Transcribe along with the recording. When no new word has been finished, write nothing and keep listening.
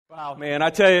Wow, man,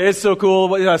 I tell you, it's so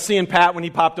cool seeing Pat when he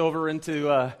popped over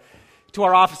into to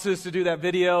our offices to do that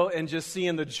video and just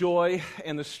seeing the joy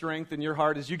and the strength in your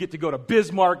heart as you get to go to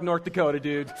Bismarck, North Dakota,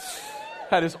 dude.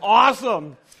 That is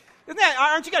awesome.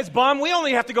 Aren't you guys bummed? We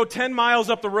only have to go 10 miles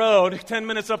up the road, 10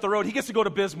 minutes up the road. He gets to go to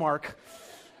Bismarck.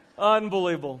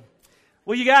 Unbelievable.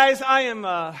 Well, you guys, I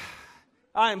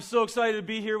am so excited to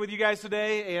be here with you guys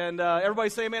today. And everybody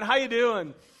say, man, how you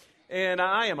doing? And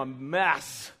I am a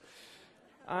mess.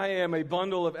 I am a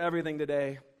bundle of everything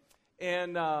today.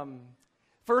 And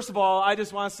first of all, I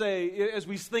just want to say, as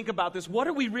we think about this, what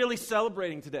are we really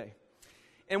celebrating today?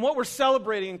 And what we're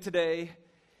celebrating today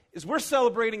is we're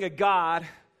celebrating a God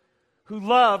who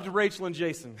loved Rachel and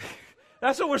Jason.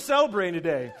 That's what we're celebrating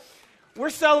today. We're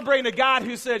celebrating a God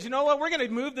who said, you know what, we're going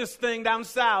to move this thing down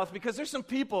south because there's some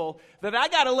people that I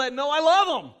got to let know I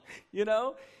love them, you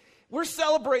know. We're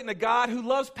celebrating a God who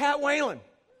loves Pat Whalen.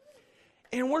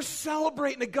 And we're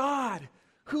celebrating a God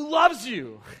who loves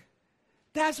you.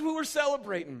 That's who we're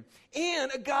celebrating.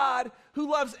 And a God who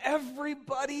loves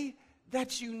everybody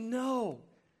that you know.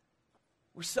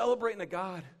 We're celebrating a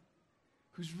God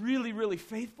who's really, really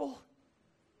faithful.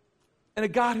 And a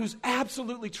God who's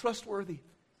absolutely trustworthy.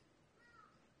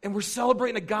 And we're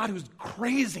celebrating a God who's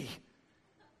crazy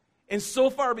and so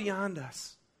far beyond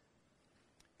us.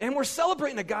 And we're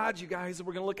celebrating a God, you guys, that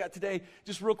we're going to look at today,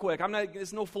 just real quick.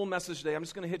 It's no full message today. I'm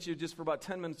just going to hit you just for about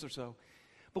 10 minutes or so.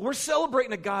 But we're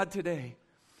celebrating a God today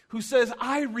who says,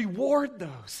 I reward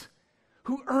those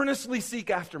who earnestly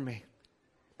seek after me.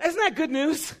 Isn't that good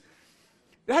news?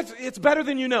 It's better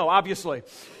than you know, obviously.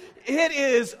 It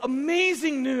is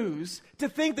amazing news to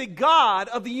think that God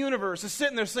of the universe is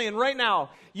sitting there saying, right now,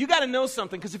 you got to know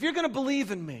something, because if you're going to believe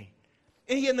in me,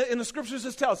 and the scriptures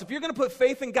just tell us, if you're going to put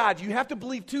faith in God, you have to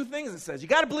believe two things, it says. You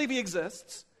got to believe he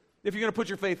exists, if you're going to put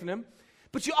your faith in him.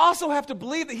 But you also have to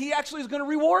believe that he actually is going to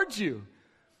reward you.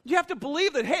 You have to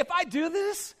believe that, hey, if I do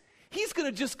this, he's going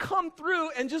to just come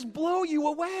through and just blow you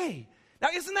away. Now,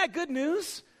 isn't that good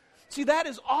news? See, that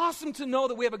is awesome to know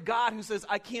that we have a God who says,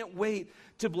 I can't wait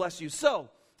to bless you. So,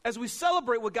 as we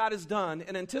celebrate what God has done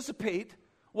and anticipate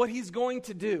what he's going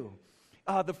to do,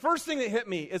 the first thing that hit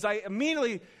me is I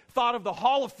immediately thought of the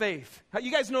Hall of Faith.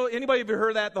 You guys know, anybody ever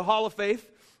heard that, the Hall of Faith?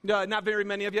 Not very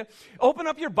many of you. Open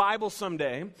up your Bible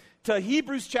someday to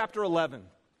Hebrews chapter 11.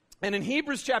 And in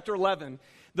Hebrews chapter 11,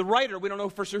 the writer, we don't know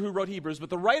for sure who wrote Hebrews, but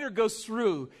the writer goes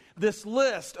through this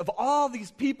list of all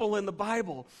these people in the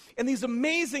Bible and these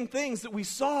amazing things that we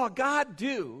saw God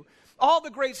do. All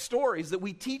the great stories that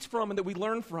we teach from and that we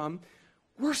learn from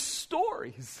were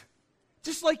stories.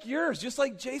 Just like yours, just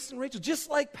like Jason, Rachel, just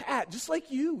like Pat, just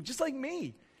like you, just like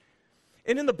me.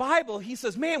 And in the Bible, he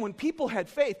says, man, when people had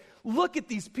faith, look at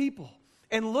these people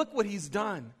and look what he's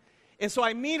done. And so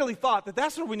I immediately thought that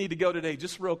that's where we need to go today,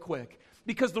 just real quick.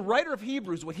 Because the writer of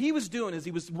Hebrews, what he was doing is he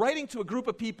was writing to a group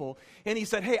of people, and he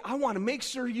said, hey, I want to make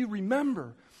sure you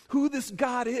remember who this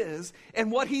God is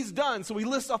and what he's done. So he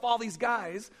lists off all these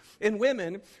guys and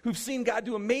women who've seen God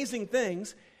do amazing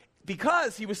things,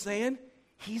 because he was saying,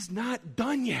 he's not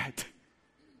done yet.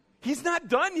 He's not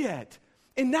done yet.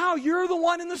 And now you're the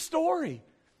one in the story.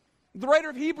 The writer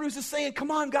of Hebrews is saying,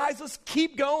 come on, guys, let's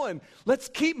keep going. Let's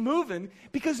keep moving,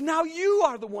 because now you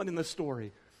are the one in the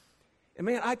story. And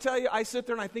man, I tell you, I sit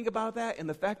there and I think about that and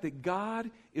the fact that God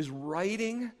is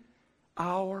writing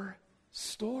our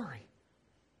story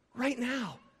right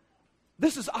now.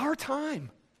 This is our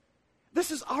time. This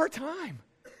is our time.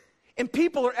 And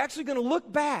people are actually going to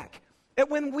look back at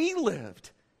when we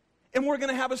lived, and we're going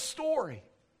to have a story.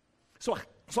 So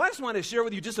I just wanted to share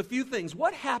with you just a few things.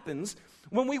 What happens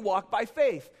when we walk by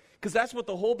faith? Because that's what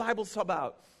the whole Bible's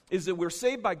about, is that we're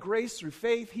saved by grace through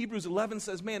faith. Hebrews 11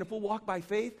 says, man, if we'll walk by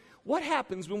faith, what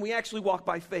happens when we actually walk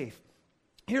by faith?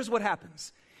 Here's what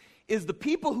happens, is the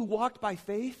people who walked by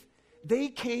faith, they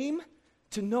came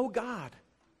to know God.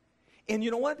 And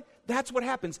you know what? That's what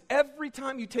happens. Every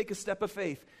time you take a step of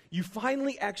faith, you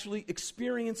finally actually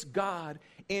experience God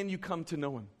and you come to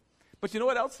know him. But you know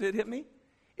what else did hit me?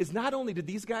 Is not only did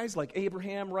these guys like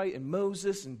Abraham, right, and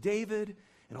Moses and David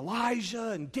and Elijah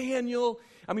and Daniel,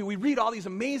 I mean, we read all these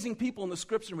amazing people in the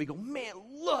scripture and we go, man,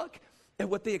 look at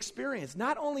what they experienced.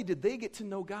 Not only did they get to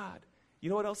know God, you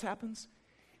know what else happens?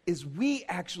 Is we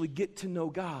actually get to know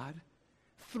God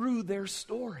through their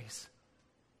stories.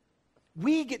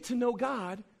 We get to know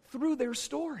God through their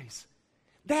stories.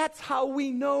 That's how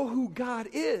we know who God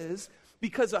is,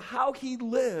 because of how he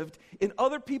lived in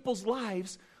other people's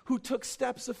lives who took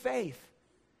steps of faith.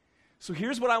 So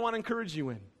here's what I want to encourage you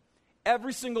in.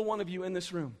 Every single one of you in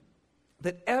this room,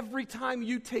 that every time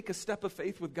you take a step of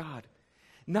faith with God,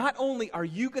 not only are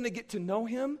you going to get to know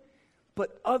him,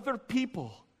 but other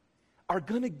people are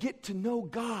going to get to know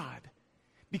God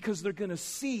because they're going to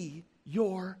see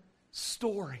your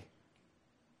story.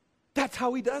 That's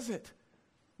how he does it.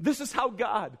 This is how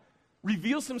God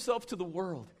reveals himself to the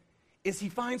world, is he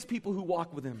finds people who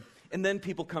walk with him, and then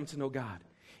people come to know God.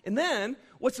 And then,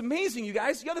 what's amazing, you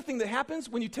guys, the other thing that happens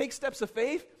when you take steps of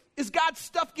faith is God's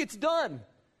stuff gets done.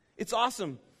 It's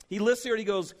awesome. He lists here and he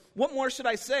goes, what more should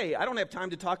I say? I don't have time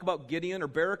to talk about Gideon or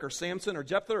Barak or Samson or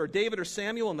Jephthah or David or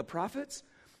Samuel and the prophets,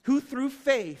 who through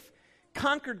faith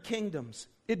conquered kingdoms,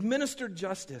 administered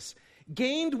justice,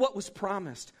 gained what was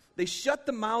promised. They shut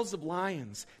the mouths of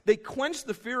lions. They quenched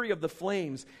the fury of the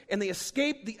flames, and they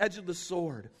escaped the edge of the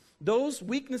sword. Those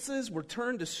weaknesses were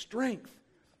turned to strength,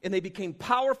 and they became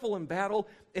powerful in battle,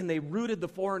 and they routed the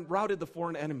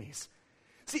foreign enemies.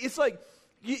 See, it's like,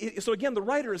 so again, the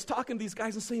writer is talking to these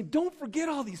guys and saying, don't forget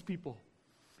all these people.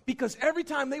 Because every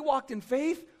time they walked in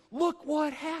faith, look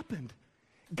what happened.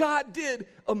 God did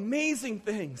amazing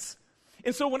things.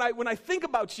 And so when I think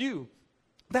about you,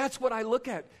 that's what I look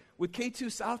at. With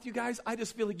K2 South, you guys, I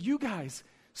just feel like you guys,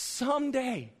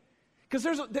 someday, because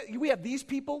we have these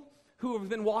people who have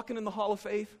been walking in the Hall of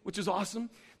Faith, which is awesome,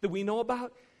 that we know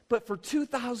about. But for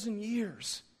 2,000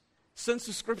 years, since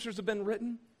the scriptures have been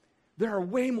written, there are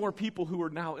way more people who are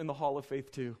now in the Hall of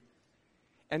Faith too.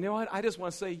 And you know what? I just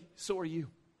want to say, so are you.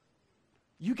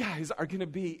 You guys are going to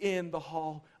be in the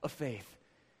Hall of Faith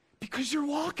because you're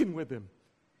walking with him,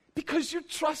 because you're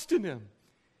trusting him.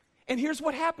 And here's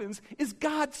what happens is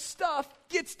God's stuff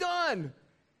gets done.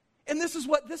 And this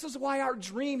is why our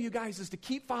dream, you guys, is to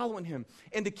keep following him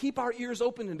and to keep our ears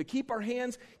open and to keep our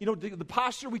hands, the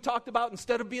posture we talked about,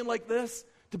 instead of being like this,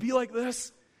 to be like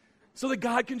this, so that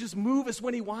God can just move us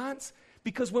when he wants.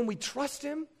 Because when we trust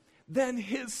him, then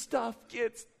his stuff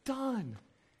gets done.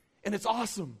 And it's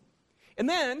awesome. And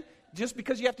then, just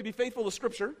because you have to be faithful to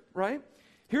Scripture, right?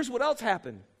 Here's what else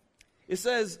happened. It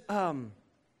says,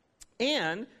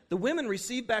 and the women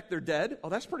received back their dead. Oh,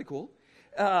 that's pretty cool.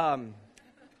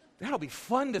 That'll be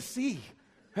fun to see.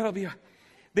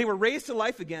 They were raised to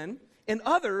life again, and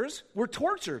others were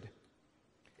tortured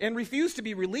and refused to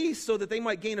be released so that they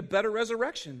might gain a better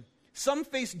resurrection. Some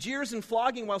faced jeers and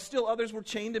flogging, while still others were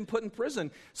chained and put in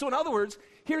prison. So in other words,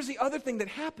 here's the other thing that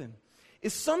happened,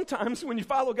 is sometimes when you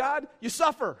follow God, you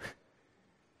suffer.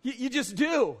 You just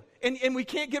do. And we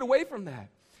can't get away from that.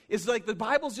 It's like the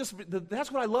Bible's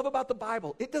that's what I love about the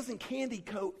Bible. It doesn't candy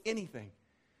coat anything.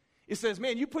 It says,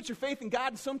 man, you put your faith in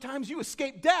God and sometimes you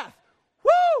escape death.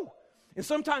 Woo! And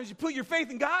sometimes you put your faith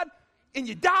in God and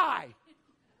you die.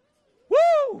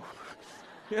 Woo!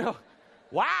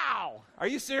 Wow. Are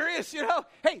you serious?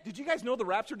 Hey, did you guys know the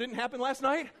rapture didn't happen last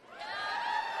night?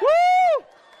 Woo!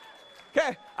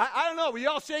 Okay, I don't know. Were you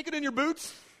all shaking in your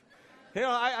boots?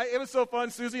 It was so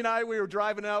fun. Susie and I, we were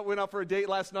driving out, went out for a date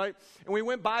last night, and we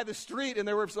went by the street, and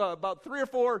there were about 3 or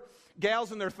 4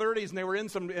 gals in their 30s, and they were in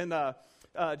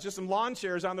just some lawn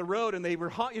chairs on the road, and they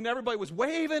were and everybody was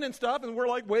waving and stuff, and we're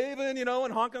like waving, and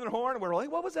honking their horn, and we're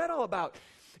like, what was that all about?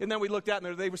 And then we looked out,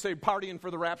 and they were saying partying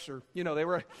for the rapture.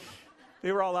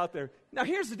 They were all out there. Now,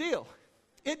 here's the deal.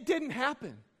 It didn't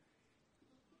happen,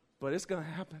 but it's going to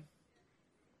happen.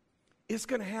 It's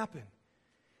going to happen.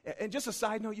 And just a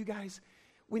side note, you guys,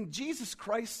 when Jesus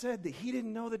Christ said that he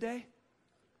didn't know the day,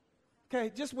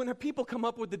 okay, just when people come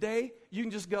up with the day, you can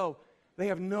just go, they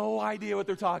have no idea what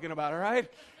they're talking about, all right?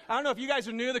 I don't know if you guys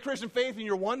are new to the Christian faith and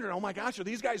you're wondering, oh my gosh, are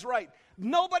these guys right?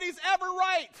 Nobody's ever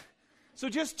right. So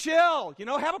just chill,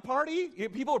 have a party.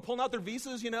 People are pulling out their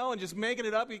visas, and just making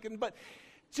it up. But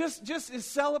just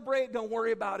celebrate, don't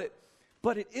worry about it.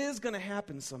 But it is going to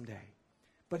happen someday.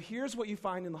 But here's what you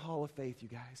find in the Hall of Faith, you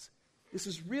guys. This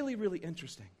is really, really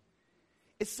interesting.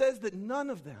 It says that none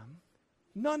of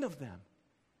them,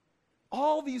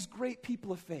 all these great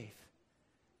people of faith,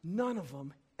 none of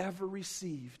them ever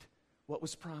received what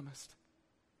was promised.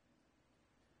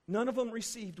 None of them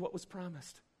received what was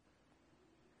promised.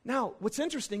 Now, what's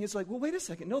interesting is well, wait a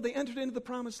second. No, they entered into the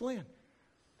promised land.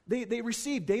 They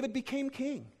received, David became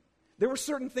king. There were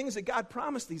certain things that God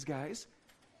promised these guys,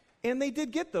 and they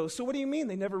did get those. So what do you mean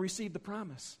they never received the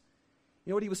promise?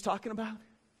 You know what he was talking about?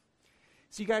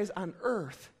 See, guys, on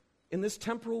earth, in this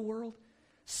temporal world,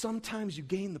 sometimes you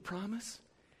gain the promise,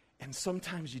 and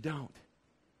sometimes you don't.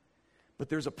 But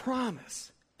there's a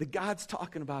promise that God's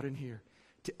talking about in here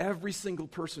to every single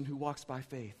person who walks by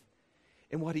faith.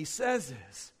 And what he says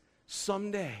is,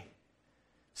 someday,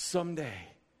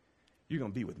 you're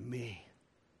going to be with me.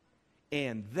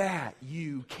 And that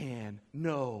you can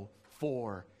know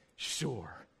for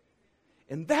sure.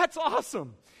 And that's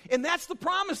awesome. And that's the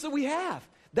promise that we have.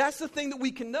 That's the thing that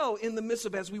we can know in the midst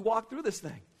of as we walk through this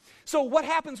thing. So what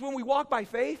happens when we walk by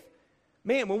faith?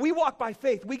 Man, when we walk by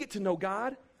faith, we get to know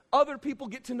God. Other people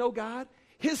get to know God.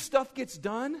 His stuff gets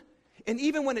done. And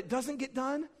even when it doesn't get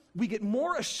done, we get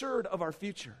more assured of our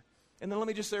future. And then let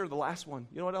me just say the last one.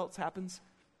 You know what else happens?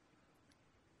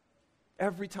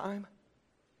 Every time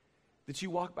that you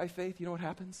walk by faith, you know what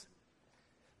happens?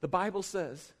 The Bible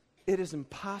says it is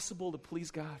impossible to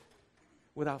please God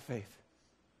without faith.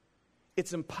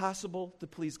 It's impossible to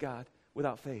please God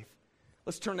without faith.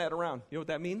 Let's turn that around. You know what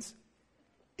that means?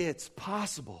 It's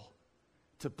possible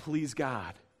to please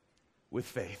God with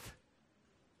faith.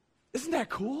 Isn't that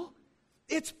cool?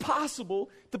 It's possible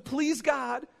to please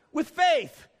God with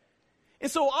faith. And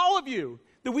so all of you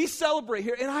that we celebrate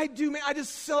here, and I do, man, I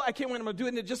can't wait, I'm going to do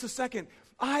it in just a second.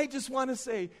 I just want to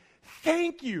say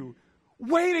thank you.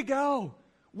 Way to go.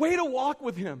 Way to walk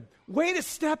with him. Way to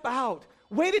step out.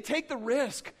 Way to take the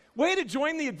risk. Way to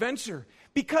join the adventure.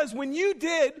 Because when you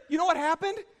did, you know what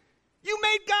happened? You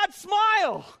made God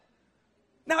smile.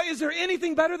 Now, is there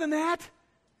anything better than that?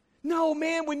 No,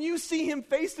 man, when you see him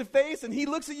face to face and he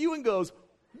looks at you and goes,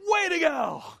 way to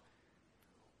go.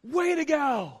 Way to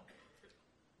go.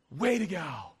 Way to go.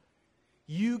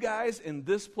 You guys in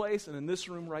this place and in this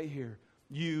room right here,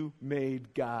 you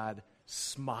made God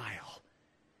smile.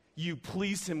 You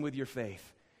pleased him with your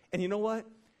faith. And you know what?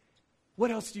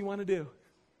 What else do you want to do?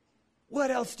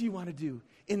 What else do you want to do?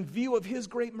 In view of his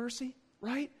great mercy,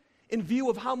 right? In view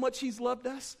of how much he's loved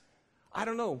us? I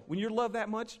don't know. When you're loved that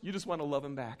much, you just want to love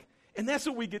him back. And that's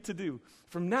what we get to do.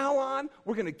 From now on,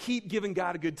 we're going to keep giving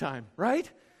God a good time, right?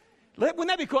 Wouldn't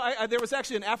that be cool? There was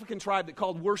actually an African tribe that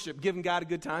called worship giving God a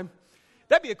good time.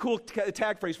 That'd be a cool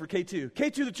tag phrase for K2.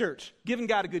 K2 the church, giving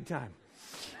God a good time.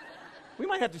 We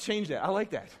might have to change that. I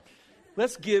like that.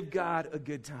 Let's give God a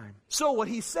good time. So what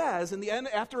he says in the end,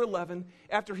 after 11,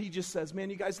 after he just says, man,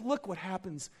 you guys, look what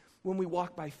happens when we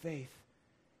walk by faith.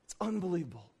 It's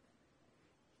unbelievable.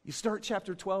 You start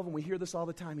chapter 12, and we hear this all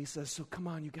the time. He says, so come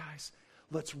on, you guys,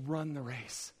 let's run the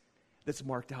race that's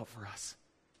marked out for us.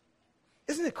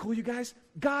 Isn't it cool, you guys?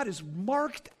 God has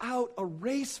marked out a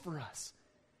race for us.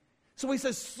 So he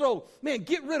says, so, man,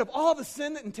 get rid of all the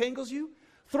sin that entangles you,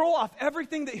 throw off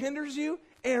everything that hinders you,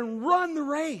 and run the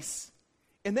race.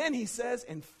 And then he says,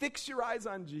 and fix your eyes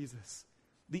on Jesus,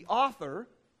 the author,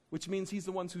 which means he's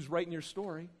the one who's writing your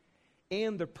story,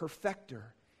 and the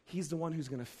perfecter. He's the one who's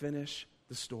going to finish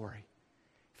the story.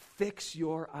 Fix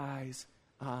your eyes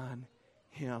on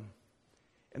him.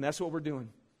 And that's what we're doing.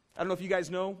 I don't know if you guys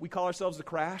know, we call ourselves The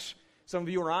Crash. Some of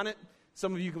you are on it.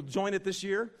 Some of you will join it this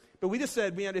year. But we just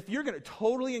said, man, if you're going to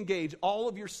totally engage all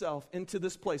of yourself into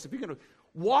this place, if you're going to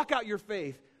walk out your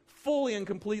faith fully and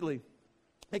completely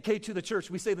at K2 the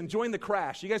church, we say then join The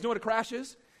Crash. You guys know what a crash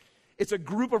is? It's a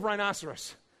group of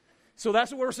rhinoceros. So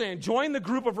that's what we're saying. Join the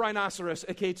group of rhinoceros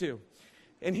at K2.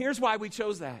 And here's why we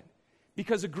chose that.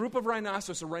 Because a group of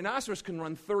rhinoceros, a rhinoceros can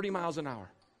run 30 miles an hour.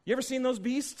 You ever seen those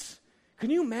beasts? Can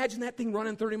you imagine that thing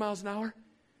running 30 miles an hour?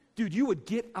 Dude, you would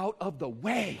get out of the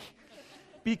way.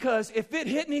 Because if it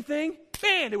hit anything,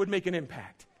 man, it would make an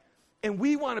impact. And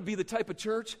we want to be the type of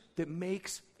church that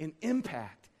makes an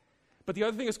impact. But the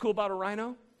other thing that's cool about a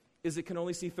rhino is it can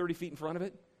only see 30 feet in front of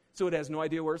it, so it has no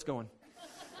idea where it's going.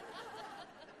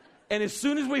 And as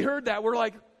soon as we heard that, we're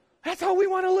like, that's how we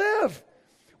want to live.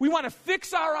 We want to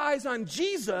fix our eyes on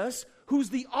Jesus, who's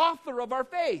the author of our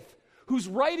faith, who's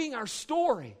writing our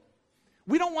story.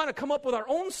 We don't want to come up with our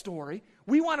own story.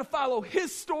 We want to follow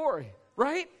his story,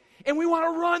 right? And we want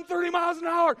to run 30 miles an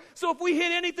hour. So if we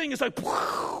hit anything, it's like,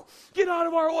 get out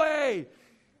of our way.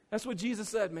 That's what Jesus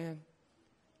said, man.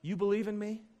 You believe in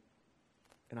me,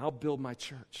 and I'll build my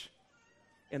church.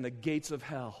 And the gates of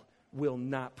hell will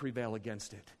not prevail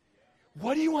against it.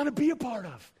 What do you want to be a part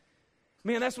of?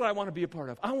 Man, that's what I want to be a part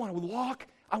of. I want to walk,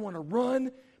 I want to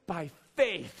run by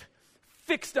faith,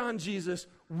 fixed on Jesus,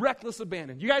 reckless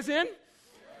abandon. You guys in?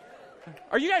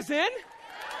 Are you guys in?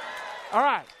 All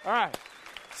right.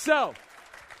 So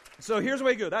here's the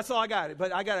way to go. That's all I got.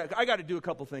 But I got to do a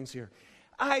couple things here.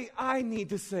 I need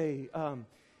to say,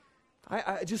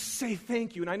 I just say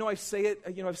thank you. And I know I say it,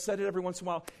 I've said it every once in a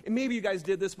while. And maybe you guys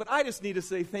did this, but I just need to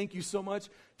say thank you so much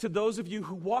to those of you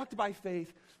who walked by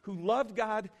faith, who loved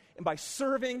God, and by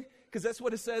serving, because that's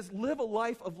what it says, live a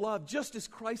life of love, just as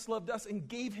Christ loved us and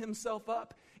gave himself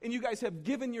up. And you guys have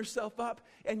given yourself up,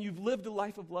 and you've lived a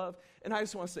life of love. And I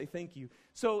just want to say thank you.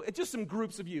 So it's just some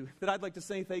groups of you that I'd like to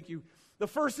say thank you. The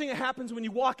first thing that happens when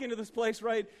you walk into this place,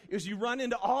 right, is you run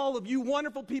into all of you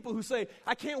wonderful people who say,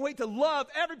 I can't wait to love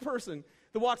every person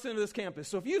that walks into this campus.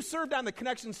 So if you've served on the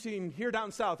Connections team here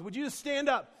down south, would you just stand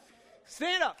up?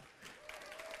 Stand up.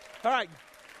 All right.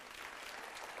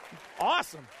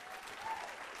 Awesome.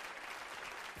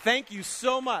 Thank you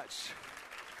so much.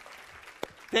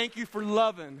 Thank you for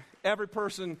loving every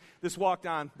person that's walked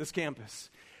on this campus.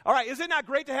 All right, is it not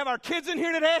great to have our kids in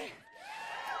here today?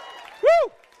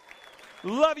 Woo!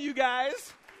 Love you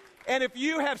guys. And if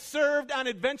you have served on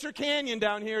Adventure Canyon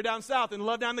down here, down south, and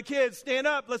loved on the kids, stand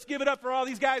up. Let's give it up for all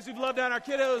these guys who've loved on our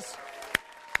kiddos.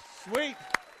 Sweet.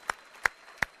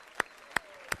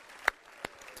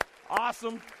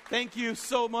 Awesome. Thank you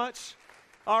so much.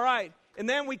 All right. And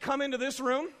then we come into this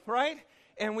room, right?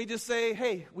 And we just say,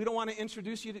 hey, we don't want to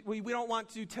introduce you. We don't want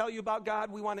to tell you about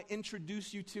God. We want to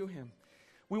introduce you to Him.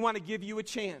 We want to give you a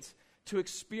chance to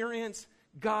experience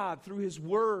God through His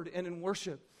Word and in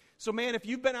worship. So, man, if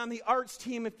you've been on the arts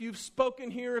team, if you've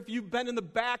spoken here, if you've been in the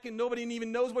back and nobody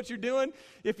even knows what you're doing,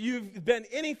 if you've been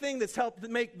anything that's helped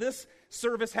make this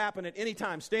service happen at any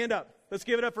time, stand up. Let's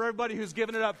give it up for everybody who's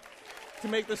given it up to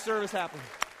make this service happen.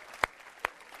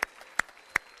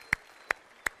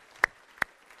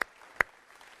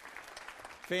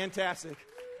 Fantastic.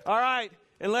 All right,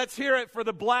 and let's hear it for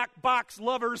the black box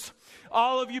lovers,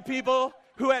 all of you people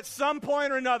who at some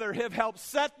point or another have helped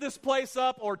set this place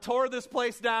up or tore this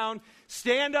place down.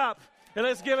 Stand up, and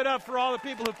let's give it up for all the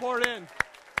people who poured in.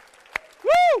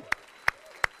 Woo!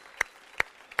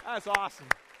 That's awesome.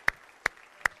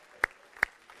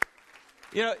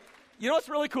 You know what's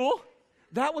really cool?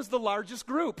 That was the largest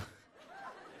group.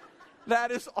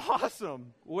 That is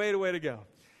awesome. Way to go.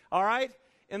 All right?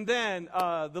 And then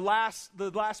the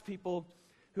last people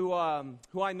who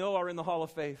I know are in the Hall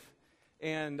of Faith,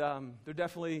 and they're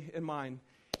definitely in mine.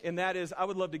 And that is, I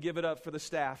would love to give it up for the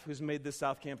staff who's made this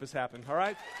South Campus happen. All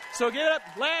right? So get up,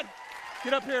 Lad,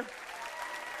 get up here.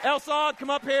 Elsad, come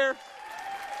up here.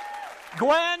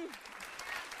 Gwen,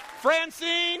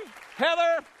 Francine,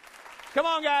 Heather, come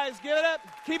on, guys, give it up.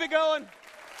 Keep it going.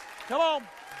 Come on.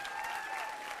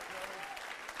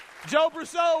 Joe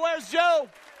Brousseau, where's Joe?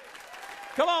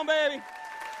 Come on, baby.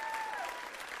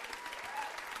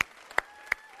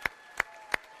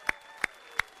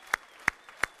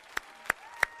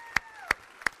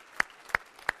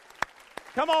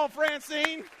 Come on,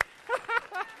 Francine.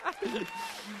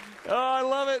 Oh, I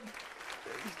love it.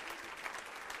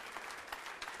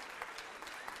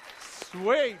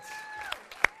 Sweet.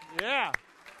 Yeah.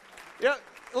 Yeah.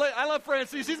 I love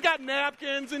Francine. She's got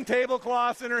napkins and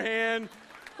tablecloths in her hand.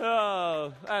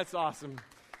 Oh, that's awesome.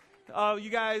 You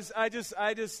guys, I just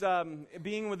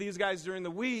being with these guys during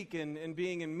the week and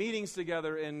being in meetings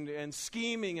together and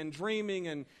scheming and dreaming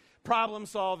and problem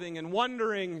solving and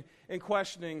wondering and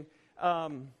questioning,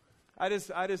 I just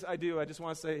want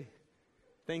to say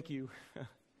thank you.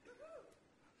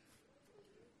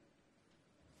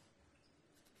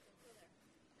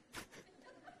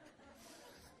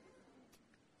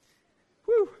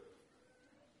 Whew.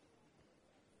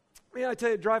 Man, I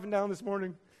tell you, driving down this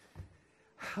morning,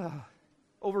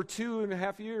 over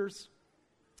 2.5 years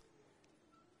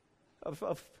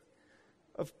of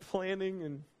planning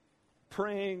and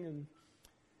praying and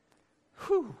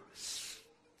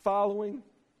following,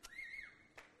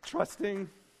 trusting,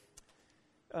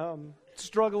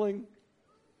 struggling,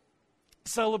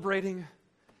 celebrating.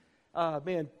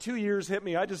 Man, 2 years hit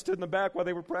me. I just stood in the back while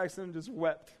they were practicing and just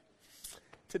wept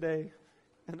today.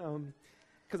 And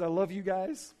because I love you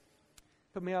guys.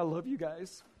 But man, I love you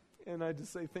guys. And I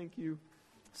just say thank you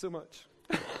so much.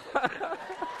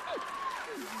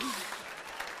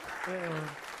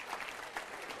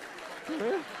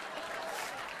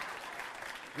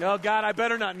 No, God, I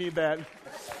better not need that.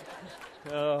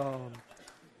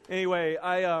 Anyway,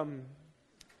 I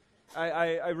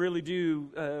really do.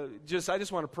 I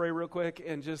just want to pray real quick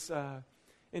and just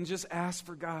ask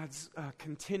for God's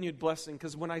continued blessing.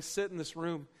 Because when I sit in this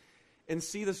room and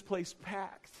see this place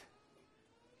packed,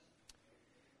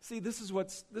 see, this is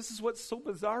what's so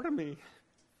bizarre to me.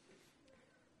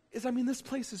 This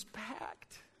place is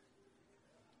packed.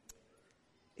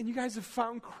 And you guys have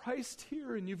found Christ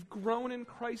here, and you've grown in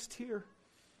Christ here.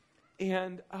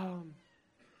 And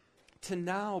to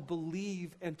now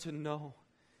believe and to know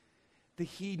that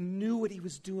He knew what He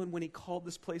was doing when He called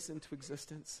this place into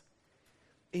existence.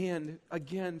 And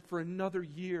again, for another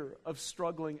year of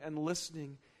struggling and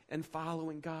listening and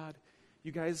following God.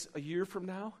 You guys, a year from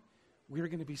now, we're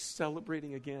going to be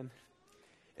celebrating again.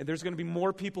 And there's going to be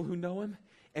more people who know Him,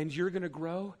 and you're going to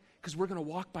grow because we're going to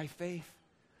walk by faith.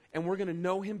 And we're going to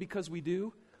know Him because we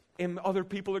do, and other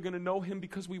people are going to know Him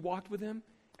because we walked with Him,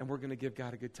 and we're going to give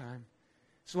God a good time.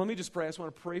 So let me just pray. I just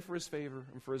want to pray for His favor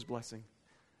and for His blessing.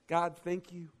 God,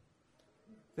 thank you.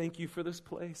 Thank you for this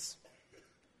place.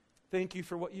 Thank you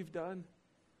for what you've done.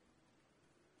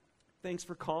 Thanks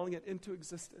for calling it into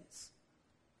existence.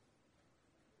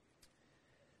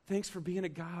 Thanks for being a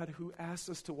God who asks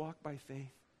us to walk by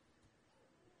faith.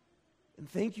 And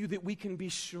thank you that we can be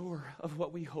sure of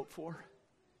what we hope for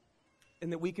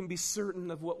and that we can be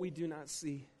certain of what we do not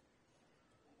see.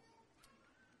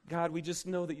 God, we just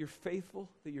know that you're faithful,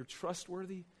 that you're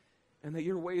trustworthy, and that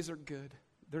your ways are good.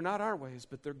 They're not our ways,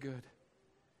 but they're good.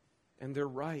 And they're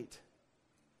right.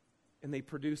 And they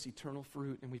produce eternal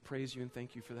fruit, and we praise you and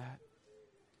thank you for that.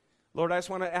 Lord, I just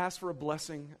want to ask for a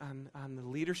blessing on the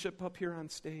leadership up here on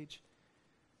stage,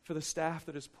 for the staff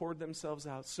that has poured themselves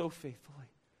out so faithfully.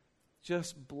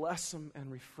 Just bless them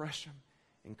and refresh them,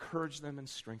 encourage them and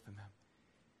strengthen them.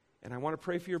 And I want to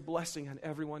pray for your blessing on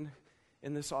everyone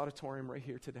in this auditorium right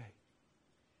here today.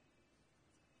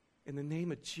 In the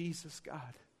name of Jesus,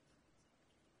 God,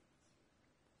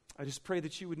 I just pray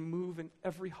that you would move in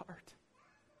every heart,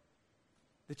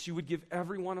 that you would give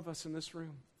every one of us in this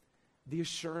room the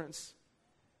assurance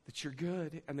that you're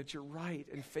good and that you're right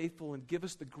and faithful, and give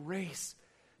us the grace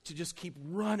to just keep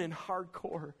running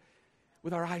hardcore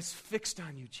with our eyes fixed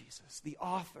on you, Jesus, the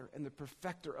author and the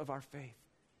perfecter of our faith.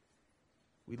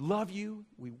 We love you,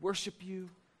 we worship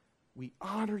you, we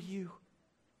honor you,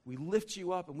 we lift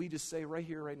you up, and we just say right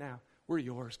here, right now, we're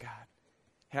yours, God.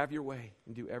 Have your way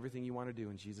and do everything you want to do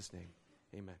in Jesus' name.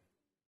 Amen.